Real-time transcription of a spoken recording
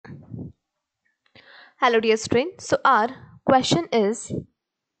Hello dear student. So our question is,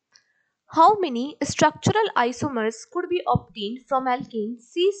 how many structural isomers could be obtained from alkane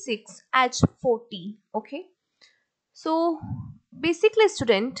C6H14? Okay. So basically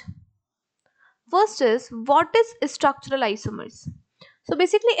student, first is what is structural isomers? So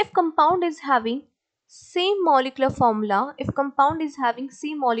basically if compound is having same molecular formula,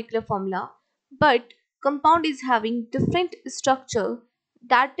 but compound is having different structure,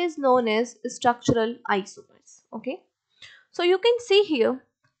 that is known as structural isomers. Okay. So you can see here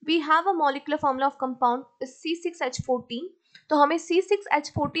we have a molecular formula of compound is C6H14. तो हमें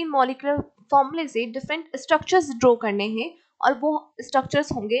C6H14 molecular formula से different structures draw करने हैं और वो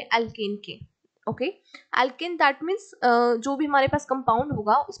structures होंगे alkane के. Okay alkane that means जो भी हमारे पास कंपाउंड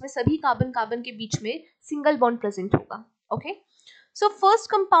होगा उसमें सभी कार्बन कार्बन के बीच में सिंगल बॉन्ड प्रेजेंट होगा. Okay so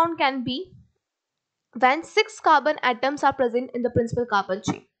first compound can be when 6 carbon atoms are present in the principal carbon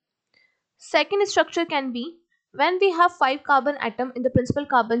chain. Second structure can be when we have 5 carbon atom in the principal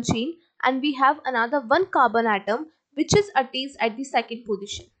carbon chain and we have another 1 carbon atom which is attached at the second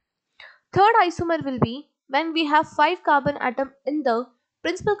position. Third isomer will be when we have 5 carbon atom in the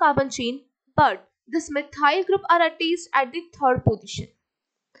principal carbon chain but this methyl group are attached at the third position.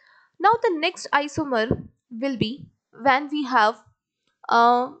 Now the next isomer will be when we have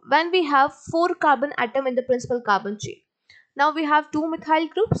 4 carbon atom in the principal carbon chain. Now we have 2 methyl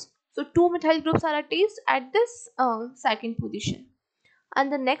groups. So 2 methyl groups are attached at this second position.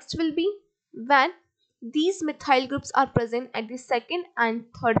 And the next will be when these methyl groups are present at the second and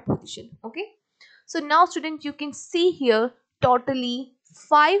third position. Okay. So now students, you can see here totally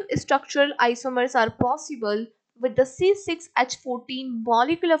 5 structural isomers are possible with the C6H14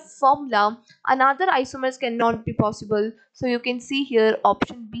 molecular formula. Another isomers cannot be possible. So you can see here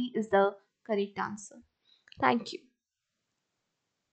option B is the correct answer. Thank you.